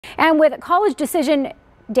And with college decision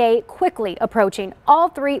day quickly approaching, all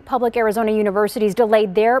three public Arizona universities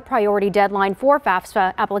delayed their priority deadline for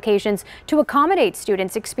FAFSA applications to accommodate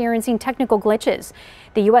students experiencing technical glitches.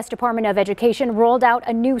 The U.S. Department of Education rolled out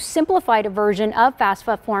a new simplified version of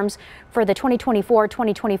FAFSA forms for the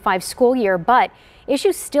 2024-2025 school year, but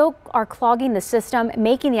issues still are clogging the system,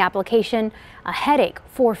 making the application a headache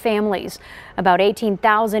for families. About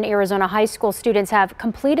 18,000 Arizona high school students have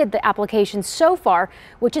completed the application so far,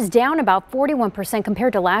 which is down about 41%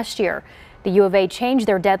 compared to last year. The U of A changed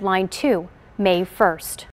their deadline to May 1st.